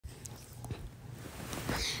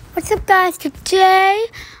What's up, guys? Today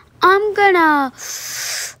I'm gonna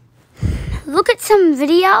look at some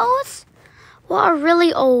videos that are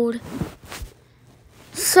really old.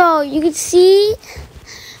 So you can see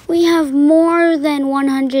we have more than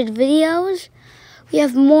 100 videos. We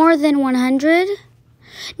have more than 100.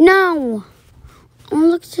 No, I'll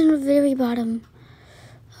look to the very bottom.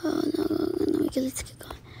 Oh no. Okay, let's keep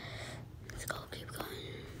going. Let's go, keep going.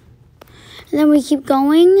 And then we keep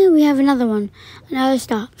going. We have another one. Another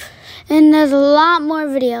stop. And there's a lot more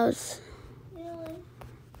videos. Really?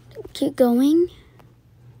 Keep going.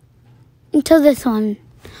 Until this one.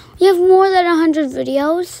 We have more than 100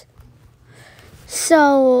 videos.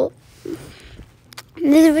 So,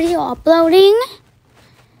 this video uploading.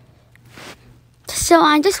 So,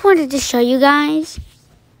 I just wanted to show you guys.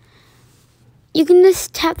 You can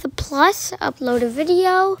just tap the plus, upload a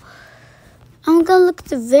video. I'm going to look at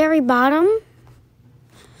the very bottom.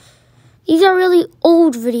 These are really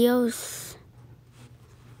old videos.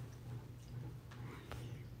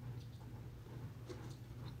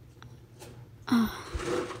 Oh.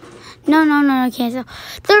 No, cancel.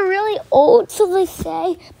 They're really old, so they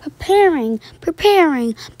say preparing.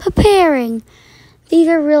 These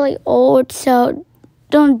are really old, so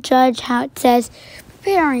don't judge how it says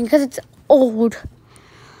preparing, because it's old.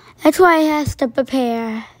 That's why it has to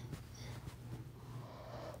prepare.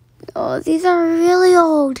 Oh, these are really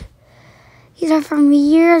old. These are from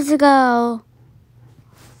years ago.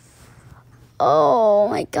 Oh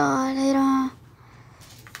my God, I don't.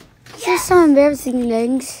 These are some embarrassing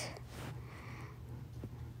things.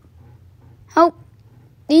 Oh,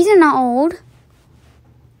 these are not old.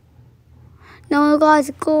 No,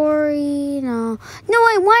 guys, gory. No,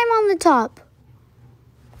 wait, why am I on the top?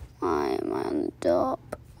 Why am I on the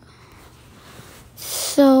top?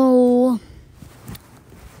 So,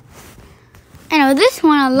 I know this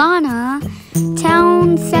one, Alana,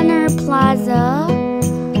 Town Center Plaza.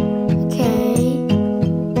 Okay.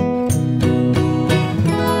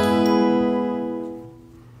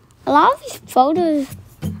 A lot of these photos,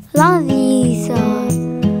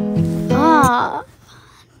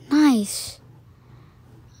 nice.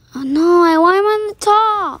 Oh no, why am I on the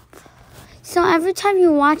top? So every time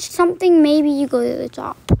you watch something, maybe you go to the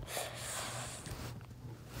top.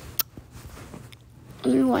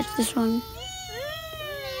 Let me watch this one.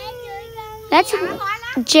 That's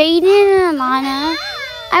Jaden and Alana.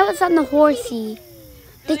 I was on the horsey.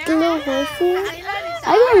 Like the little horsey.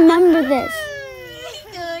 I don't remember this.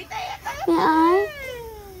 May I?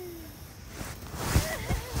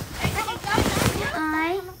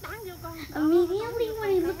 Immediately when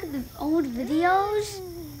I look at the old videos,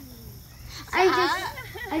 I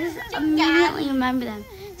just immediately remember them.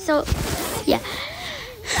 So, yeah.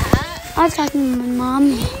 I was talking to my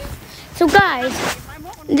mom. So, guys,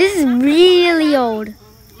 this is really old.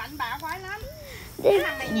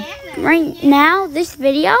 Right now, this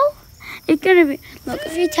video is gonna be. Look,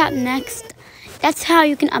 if you tap next, that's how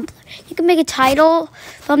you can upload. You can make a title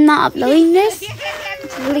if I'm not uploading this.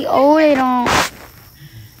 It's really old.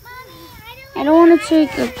 I don't want to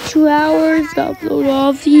take like 2 hours to upload all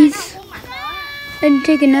of these. And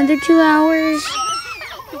take another 2 hours.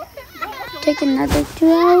 Take another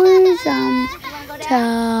 2 hours to.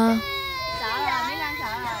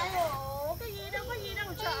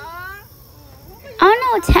 I don't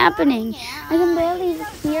know what's happening. I can barely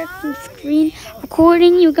hear from screen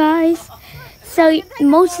recording you guys. So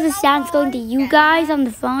most of the sound's going to you guys on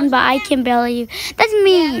the phone, but I can barely. That's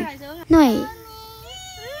me. No, wait.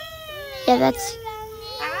 Yeah, that's.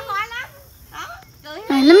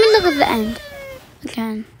 Alright, let me look at the end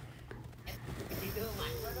again.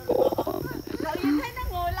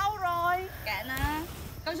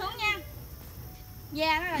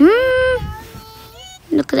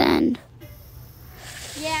 Look at the end.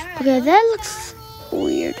 Okay, that looks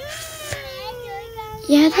weird.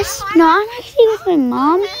 Yeah, that's not. I'm actually with my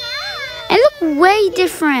mom. I look way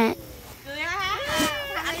different.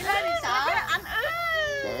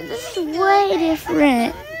 This is way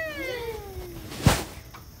different.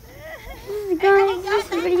 Guys, this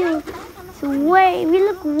video is we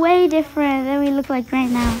look way different than we look like right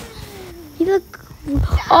now. You look.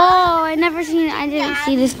 Oh, I didn't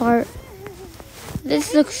see this part.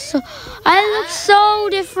 This looks so. I look so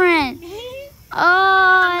different. Oh,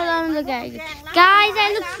 I don't look at it. Guys,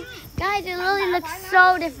 I really look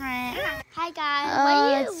so different. Hi guys.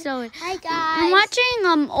 Hi guys. I'm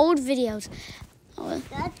watching old videos.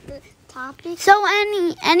 That's the topic. So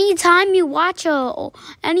anytime you watch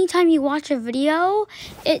a video,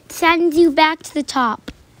 it sends you back to the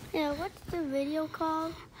top. Yeah, what's the video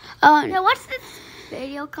called? What's this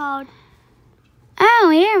video called? Oh,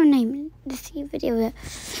 we don't name it. the Steve video yet.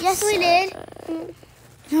 Yes, we did.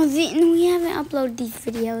 No, we haven't uploaded these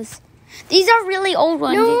videos. These are really old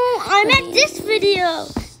ones. No, I meant this video.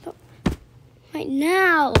 Right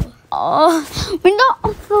now. Oh, we're not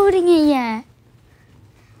uploading it yet.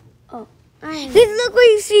 Oh, Look what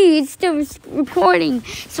you see. It's still recording.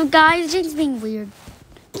 So, guys, Jane's being weird.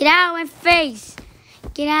 Get out of my face.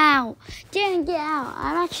 Get out. Jen, get out.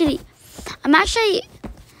 I'm actually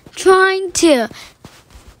trying to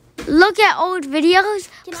look at old videos.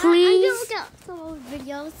 I'm Please. gonna look at some old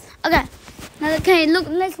videos. Okay. Now, okay, look,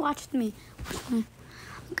 let's watch with me.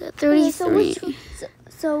 Okay, 33.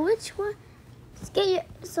 So which one? Let's get your.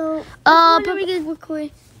 So which but- one are we gonna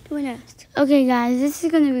record doing next? Okay, guys, this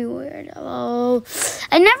is gonna be weird. Oh,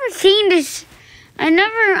 I never seen this. I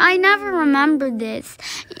never remembered this.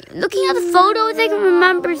 Looking at the photos, I can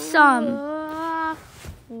remember some.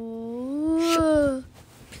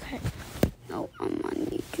 No, I'm on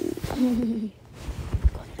YouTube.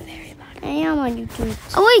 I am on YouTube.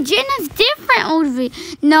 Oh wait, Jen has different old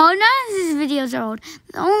videos. No, none of his videos are old.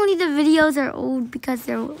 Only the videos are old because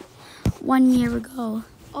they're 1 year ago.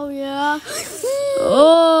 Oh yeah.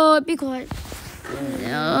 Oh, be quiet.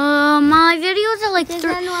 My videos are like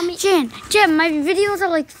Jen, my videos are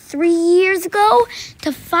like 3 years ago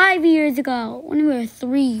to 5 years ago when we were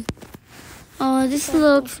 3. Oh, this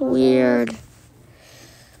looks weird.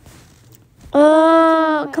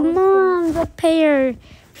 Oh, come on, prepare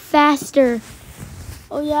faster.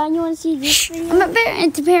 Oh yeah, and you want to see this video?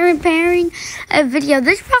 I'm preparing a video.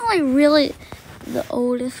 This is probably really the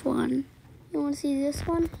oldest one. You want to see this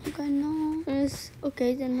one? Okay, no. Yes.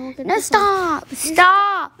 Okay, then look at No, this stop.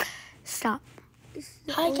 Stop. Stop. one.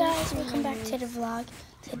 Hi guys, welcome back to the vlog.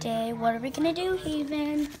 Today, what are we gonna do,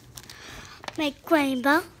 Haven? Make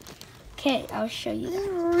rainbow. Okay, I'll show you. This is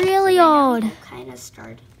really old. Kind of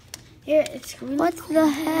started. Here, it's really What cool. the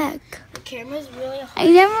heck? The camera's really hard. I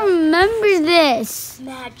never remember this.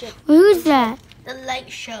 Magic. Who's that? The light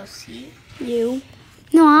show, see? You.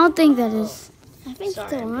 No, I don't think that is. I think No,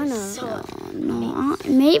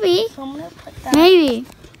 maybe. So I'm gonna put that Maybe.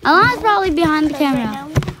 Alana's probably behind the right camera. now.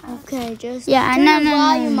 Okay, just. Yeah, no, no,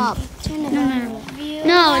 volume no. up. Turn the No, volume up.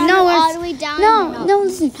 No, all the way down. No,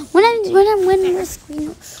 listen. When we're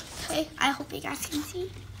screen. Okay, I hope you guys can see.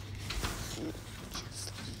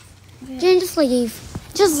 Jen, just leave.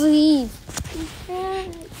 Just leave.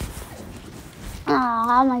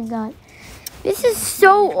 Oh my god. This is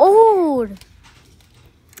so old.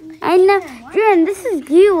 I know. Jen, this is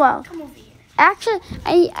you. Come over here. Actually,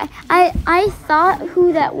 I thought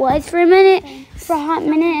who that was for a minute, for a hot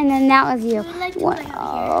minute, and then that was you. Would like to What? play up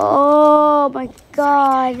Oh my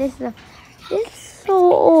god, this is so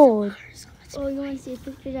old. Oh, you want to see a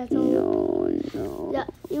picture that's old? No. Yeah,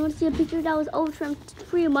 you want to see a picture that was old from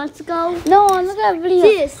 3 months ago? No, look at videos.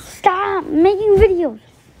 This. Stop making videos.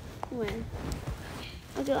 When?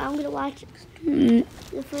 Okay, I'm gonna watch Mm.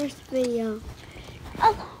 the first video.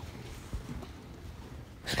 Oh.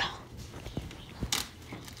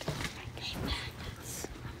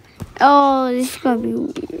 Oh, this is gonna be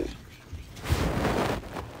weird.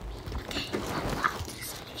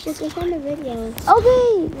 Just look on the video.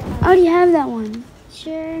 Okay, I already have that one.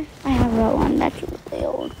 Sure. I have that one. That's really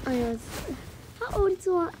old. Oh, yes. How old is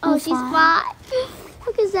one? Oh, I'm she's 5. 5.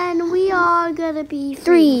 Because then we are gonna be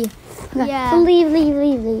 3. Okay. Yeah. So leave.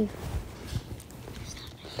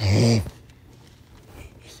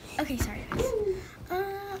 Okay, sorry guys.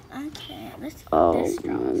 Okay, let's Oh, this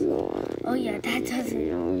draws. Oh yeah, that does it.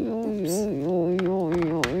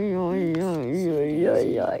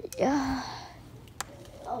 Yeah.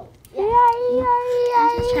 Oh, Yeah.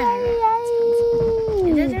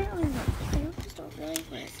 It doesn't really work. They just don't really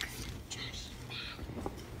work.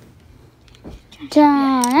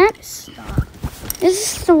 John, Stop. this is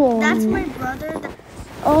so old. That's my brother. That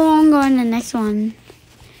Oh, I'm going to the next one.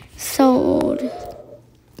 So old.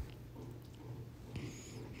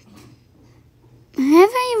 I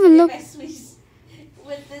haven't even looked.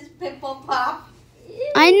 With this pimple pop.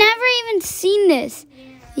 I never even seen this.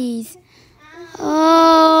 These.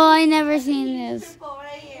 Oh, I never seen this. Pimple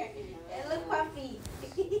right here. It look puffy.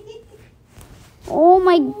 Oh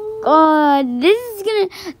my god, this is gonna.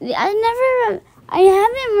 I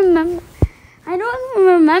don't even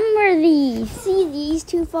remember these. see these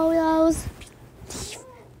 2 photos.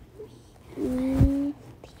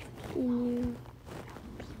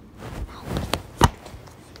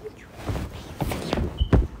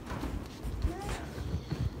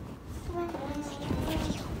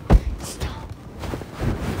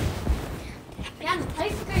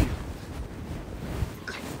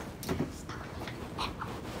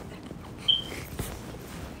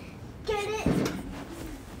 Get it?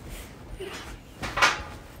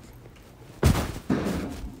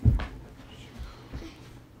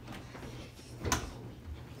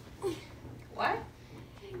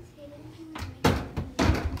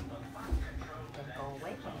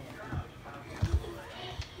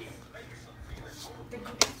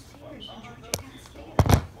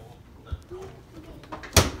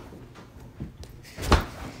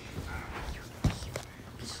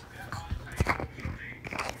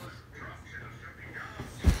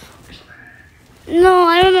 No,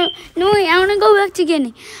 I remember. No, wait, I want to go back to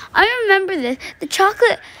getting. I remember this. The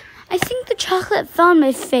chocolate. I think the chocolate fell on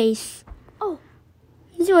my face. Oh.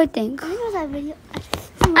 This is what I think. I think it was that video.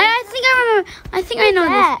 I think I remember. I think I know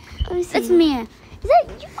this. Let me see. That's me. Is that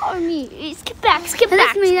you or me? Skip back. Skip back.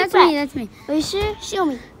 That's me. skip That's back. me. That's me. Are you sure? Show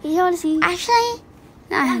me. You want to see? Actually,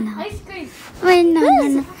 I don't know. Ice cream. Wait, no, no,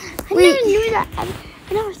 no. I Wait. never knew that.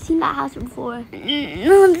 I've never seen that house before.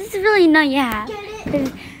 No, this is really not. Yeah. Get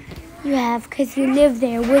it? You have, because you live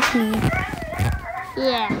there with me.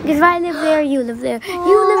 Yeah. Because if I live there, you live there.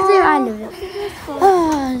 You live there, I live there.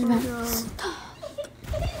 Oh, it's about- stop.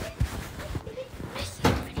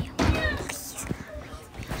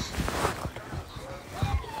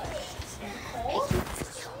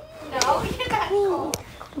 No, you're not cold.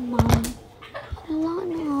 Come on.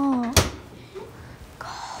 No.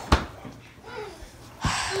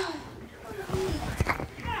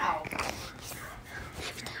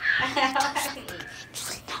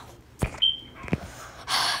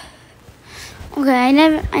 Okay,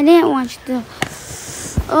 I didn't watch the.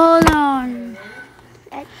 Oh no.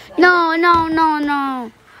 No.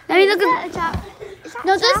 Let me look at.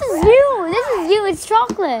 No, this is you. This is you. It's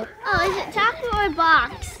chocolate. Oh, is it chocolate or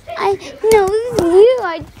box? No, this is you. I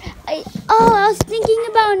was thinking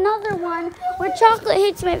about another one where chocolate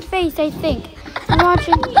hits my face. I think. I'm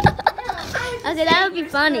watching. Okay, that would be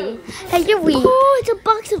funny. Hey, you're weak. Oh, it's a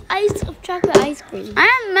box of chocolate ice cream. I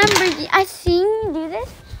remember. I seen you do this.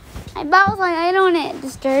 I was like, I don't want to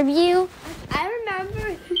disturb you.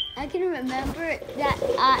 I can remember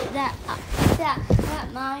that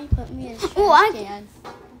mommy put me in a trash can.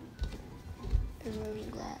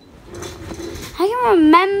 Remember that.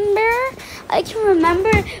 I can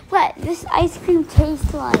remember what this ice cream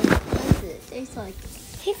tastes like. What does it taste like?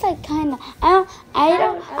 Tastes like kind of.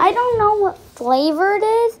 I don't know what flavor it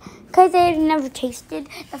is because I had never tasted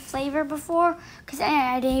the flavor before. Because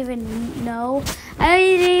I didn't even know. I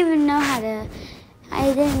didn't even know how to.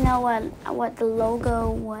 I didn't know what the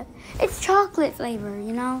logo was. It's chocolate flavor,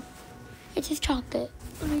 you know. It's just chocolate.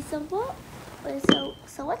 Okay,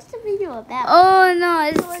 so what's the video about? Oh no,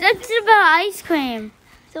 it's about ice cream.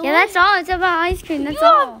 So Yeah, that's all. It's about ice cream. That's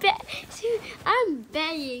all. I'm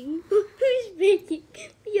begging. Who's begging?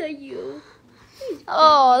 Me or you?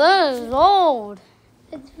 Oh, that is old.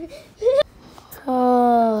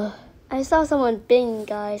 Oh, I saw someone bing,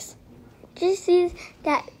 guys. Did you see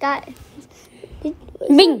that guy?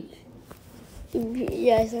 Bing.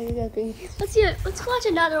 Yeah, I saw you guys bing. Let's watch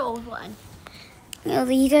another old one. Oh,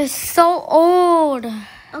 these are so old.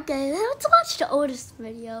 Okay, let's watch the oldest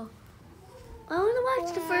video. I want to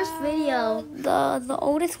watch the first video. The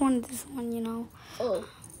oldest one is this one, you know. Oh.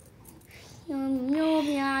 Yum, yum,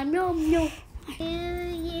 yum, yum, yum.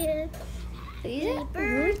 I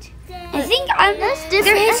think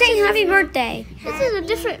they're saying happy birthday. This is a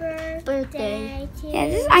different birthday.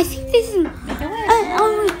 Yeah, I think this is.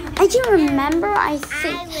 I can remember. I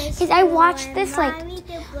think because I watched this like 1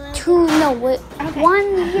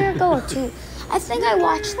 year ago or 2. I think I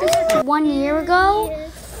watched this 1 year ago,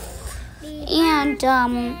 and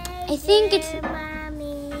I think it's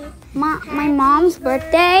my mom's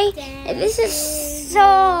birthday. This is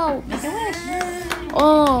so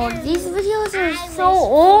old. These videos are so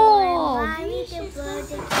old.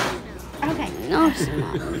 Okay, no, it's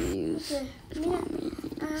not news.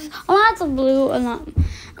 Lots of blue. So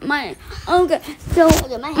my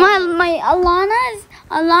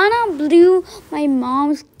Alana blew my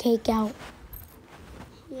mom's cake out.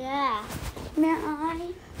 Yeah. May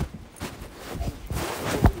I?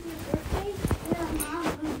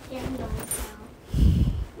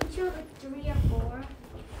 Like 3 or 4.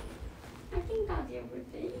 I think that was your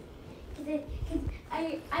birthday. I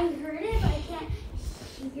heard it, but I can't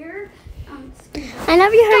hear. I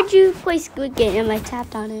never heard you play Squid Game and I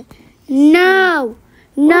tapped on it. No.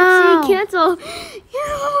 Oopsie, cancel.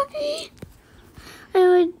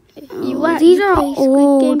 These are play Squid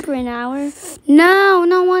old. Game for an hour? No,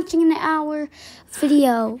 not watching an hour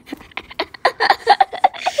video.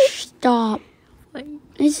 Stop.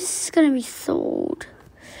 This is gonna be sold.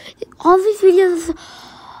 All these videos.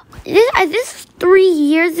 This is 3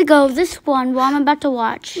 years ago. This one, what I'm about to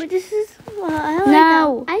watch. But this is I like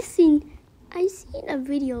No. that. I seen a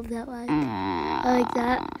video of that one. I like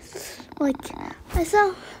that. Like I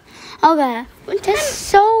saw. Okay, that's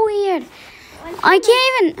so weird. I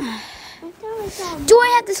can't even. One time I saw. Do I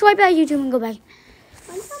have to swipe out YouTube and go back?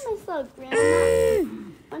 One time I saw grandma.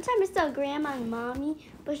 One time I saw grandma and mommy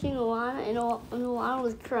pushing Alana, and Alana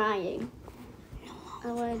was crying.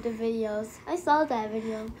 I wanted the videos. I saw that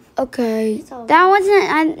video. Okay, So- that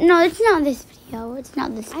wasn't. No, it's not this video. It's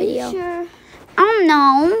not this Are video. you sure?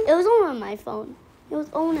 No. It was on my phone. It was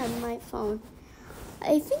on my phone.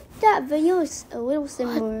 I think that video is a little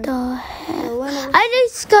similar. What the heck? The one of- I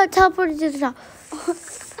just got teleported to the top.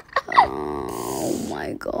 Oh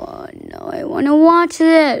my god, no, I want to watch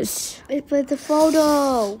this. It's with the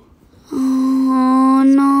photo. Oh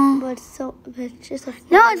no. But it's just a photo.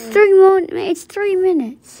 No, it's 3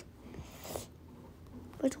 minutes.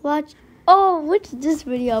 Let's watch. Oh, what's this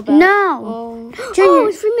video about? No. Oh, Junior.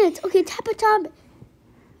 it's 3 minutes. Okay, tap a tap.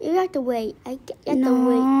 You have to wait. You have to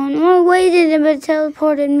wait. No, I waited, but it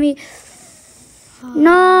teleported me.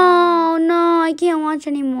 No, I can't watch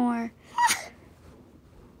anymore.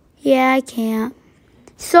 Yeah, I can't.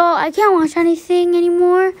 So I can't watch anything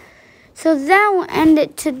anymore. So that will end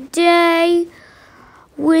it today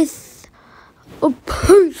with a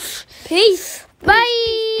peace. Peace. Bye.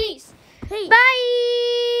 Peace. Peace. Bye.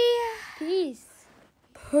 Peace.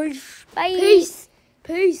 Peace. Bye. Peace.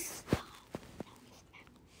 Peace.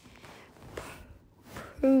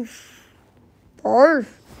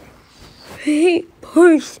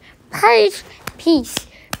 Peace. Peace. Peace.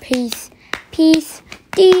 Peace. Peace.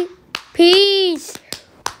 Peace. Peace.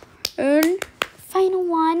 And final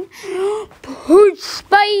one. Peace.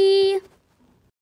 Bye.